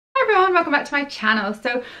everyone, welcome back to my channel.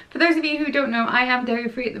 So for those of you who don't know, I am dairy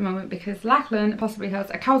free at the moment because Lachlan possibly has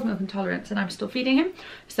a cow's milk intolerance and I'm still feeding him,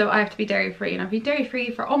 so I have to be dairy free, and I've been dairy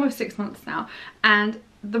free for almost 6 months now. And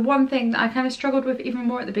the one thing that I kind of struggled with even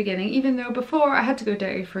more at the beginning, even though before I had to go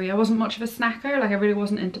dairy free, I wasn't much of a snacker. Like, I really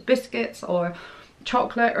wasn't into biscuits or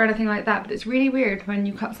chocolate or anything like that, but it's really weird when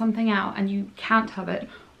you cut something out and you can't have it,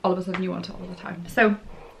 all of a sudden you want it all the time. So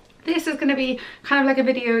this is going to be kind of like a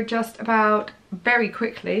video just about, very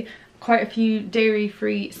quickly, quite a few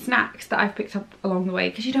dairy-free snacks that I've picked up along the way,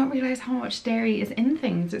 because you don't realise how much dairy is in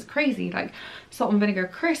things. It's crazy. Like salt and vinegar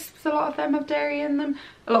crisps, a lot of them have dairy in them.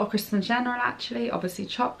 A lot of crisps in general, actually. Obviously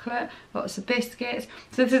chocolate, lots of biscuits.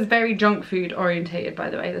 So this is very junk food orientated, by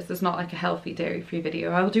the way. This is not like a healthy dairy-free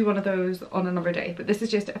video. I'll do one of those on another day, but this is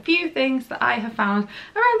just a few things that I have found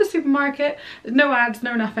around the supermarket. No ads,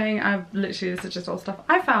 no nothing. I've literally, this is just all stuff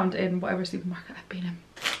I found in whatever supermarket I've been in.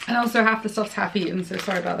 And also half the stuff's half eaten, so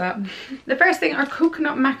sorry about that. The first thing are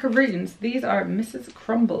coconut macaroons. These are Mrs.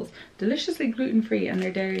 Crumbles. Deliciously gluten-free, and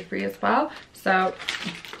they're dairy-free as well. So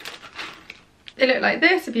they look like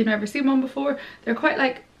this, if you've never seen one before. They're quite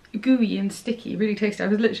like gooey and sticky, really tasty. I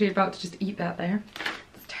was literally about to just eat that there.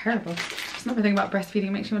 It's terrible. It's another thing about breastfeeding,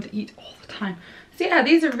 it makes you want to eat all the time. So yeah,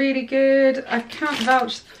 these are really good. I can't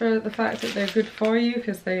vouch for the fact that they're good for you,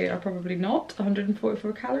 because they are probably not.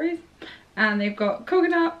 144 calories. And they've got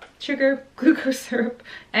coconut, sugar, glucose syrup,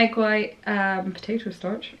 egg white, potato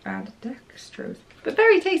starch, and dextrose. But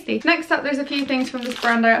very tasty. Next up, there's a few things from this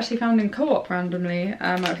brand I actually found in Co-op randomly.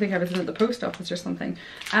 I think I was in at the post office or something.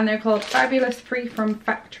 And they're called Fabulous Free from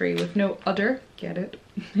Factory with no other, get it,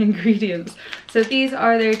 ingredients. So these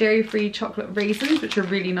are their dairy-free chocolate raisins, which are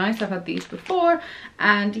really nice. I've had these before.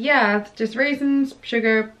 And yeah, just raisins,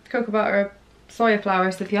 sugar, cocoa butter, soya flour.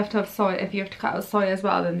 So if you have to have soy, if you have to cut out soy as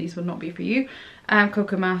well, then these would not be for you.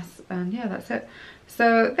 Cocoa mass, and yeah, that's it.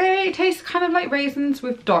 So they taste kind of like raisins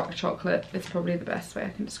with dark chocolate. It's probably the best way I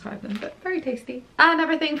can describe them, but very tasty.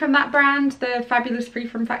 Another thing from that brand, the Fabulous Free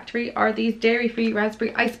from Factory, are these dairy-free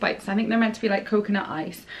raspberry ice bites. I think they're meant to be like coconut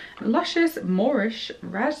ice. Luscious Moorish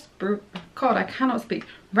raspberry, God, I cannot speak.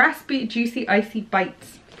 Raspy juicy icy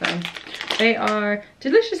bites. So they are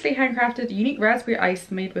deliciously handcrafted, unique raspberry ice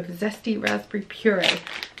made with zesty raspberry puree.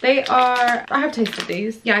 They are, I have tasted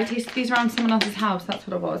these. Yeah, I tasted these around someone else's house, that's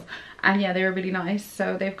what it was. And yeah, they were really nice.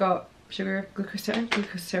 So they've got sugar, glucose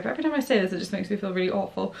syrup. Every time I say this, it just makes me feel really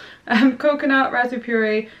awful. Coconut, raspberry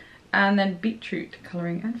puree, and then beetroot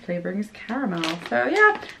colouring, and flavouring is caramel. So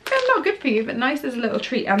yeah, they're not good for you, but nice as a little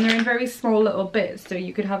treat. And they're in very small little bits, so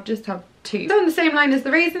you could have just have 2. So on the same line as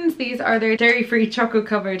the raisins, these are their dairy-free chocolate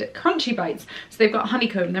covered crunchy bites. So they've got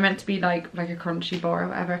honeycomb. They're meant to be like a crunchy bar or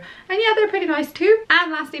whatever. And yeah, they're pretty nice too.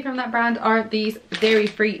 And lastly from that brand are these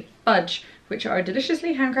dairy-free fudge, which are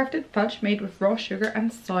deliciously handcrafted fudge made with raw sugar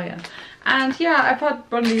and soya. And yeah, I've had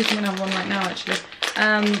one of these. I'm gonna have one right now actually.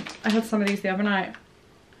 I had some of these the other night,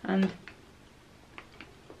 and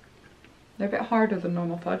they're a bit harder than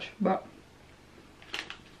normal fudge, but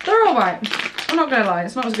they're alright. I'm not gonna lie,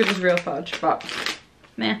 it's not as good as real fudge, but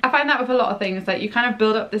meh. I find that with a lot of things, that you kind of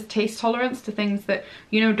build up this taste tolerance to things that,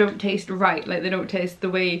 you know, don't taste right. Like, they don't taste the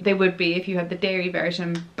way they would be if you had the dairy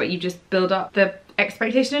version, but you just build up the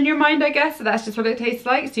expectation in your mind, I guess. So that's just what it tastes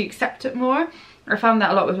like, so you accept it more. I found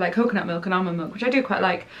that a lot with like coconut milk and almond milk, which I do quite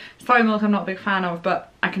like. Soy milk I'm not a big fan of,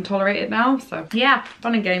 but I can tolerate it now, so yeah,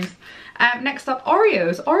 fun and games. Next up,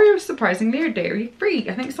 Oreos. Oreos surprisingly are dairy free.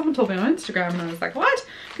 I think someone told me on Instagram and I was like, what?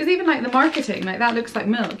 Because even like the marketing, like that looks like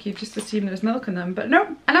milk. You just assume there's milk in them, but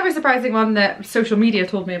no. Another surprising one that social media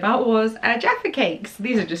told me about was Jaffa cakes.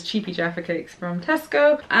 These are just cheapy Jaffa cakes from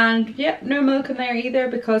Tesco. And yeah, no milk in there either,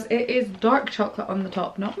 because it is dark chocolate on the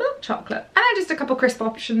top, not milk chocolate. And then just a couple crisp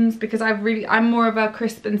options, because I'm more of a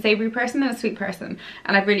crisp and savoury person than a sweet person.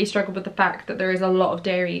 And I've really struggled with the fact that there is a lot of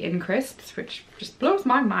dairy in crisps, which just blows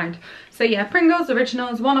my mind. So yeah, Pringles Original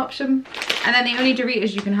is one option. And then the only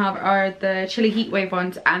Doritos you can have are the chili heatwave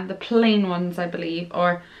ones and the plain ones, I believe,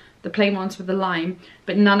 or the plain ones with the lime,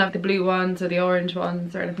 but none of the blue ones or the orange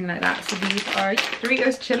ones or anything like that. So these are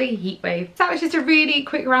Doritos chili heatwave. So that was just a really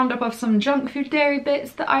quick roundup of some junk food dairy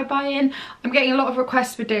bits that I buy in. I'm getting a lot of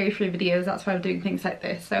requests for dairy free videos, that's why I'm doing things like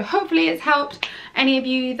this. So hopefully it's helped any of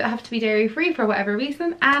you that have to be dairy free for whatever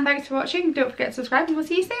reason. And thanks for watching. Don't forget to subscribe, and we'll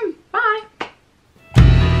see you soon. Bye.